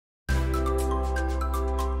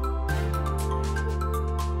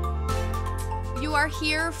You are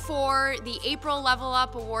here for the April Level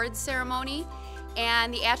Up Awards ceremony,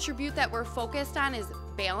 and the attribute that we're focused on is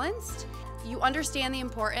balanced. You understand the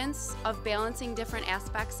importance of balancing different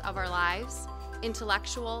aspects of our lives: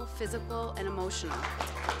 intellectual, physical, and emotional.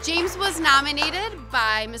 James was nominated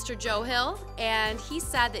by Mr. Joe Hill, and he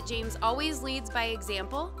said that James always leads by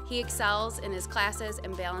example. He excels in his classes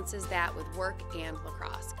and balances that with work and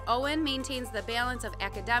lacrosse. Owen maintains the balance of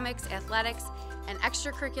academics, athletics, and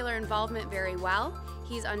extracurricular involvement very well.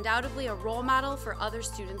 He's undoubtedly a role model for other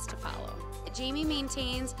students to follow. Jamie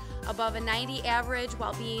maintains above a 90 average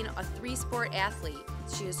while being a 3-sport athlete.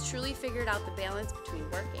 She has truly figured out the balance between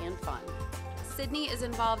work and fun. Sydney is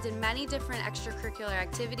involved in many different extracurricular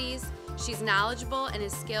activities. She's knowledgeable and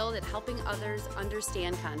is skilled at helping others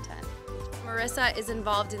understand content. Marissa is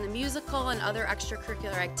involved in the musical and other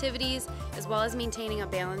extracurricular activities, as well as maintaining a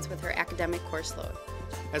balance with her academic course load.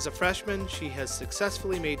 As a freshman, she has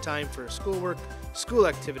successfully made time for schoolwork, school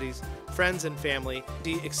activities, friends, and family.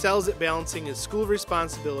 She excels at balancing his school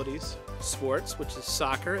responsibilities, sports, which is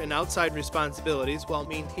soccer, and outside responsibilities while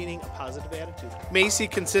maintaining a positive attitude. Macy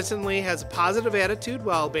consistently has a positive attitude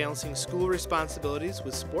while balancing school responsibilities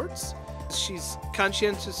with sports. She's a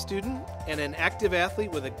conscientious student and an active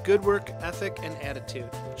athlete with a good work ethic and attitude.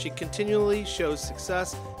 She continually shows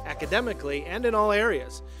success academically and in all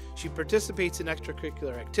areas. She participates in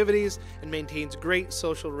extracurricular activities and maintains great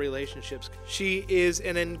social relationships. She is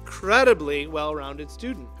an incredibly well-rounded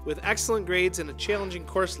student with excellent grades and a challenging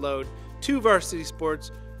course load, 2 varsity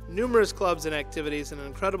sports, numerous clubs and activities, and an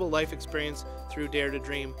incredible life experience through Dare to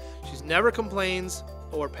Dream. She never complains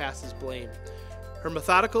or passes blame. Her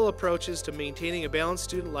methodical approaches to maintaining a balanced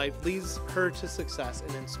student life leads her to success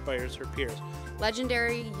and inspires her peers.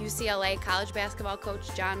 Legendary UCLA college basketball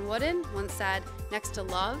coach John Wooden once said, "Next to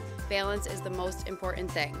love, balance is the most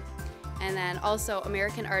important thing." And then also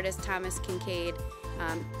American artist Thomas Kincaid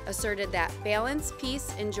asserted that balance,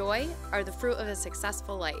 peace, and joy are the fruit of a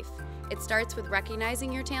successful life. It starts with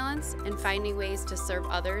recognizing your talents and finding ways to serve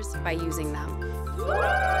others by using them.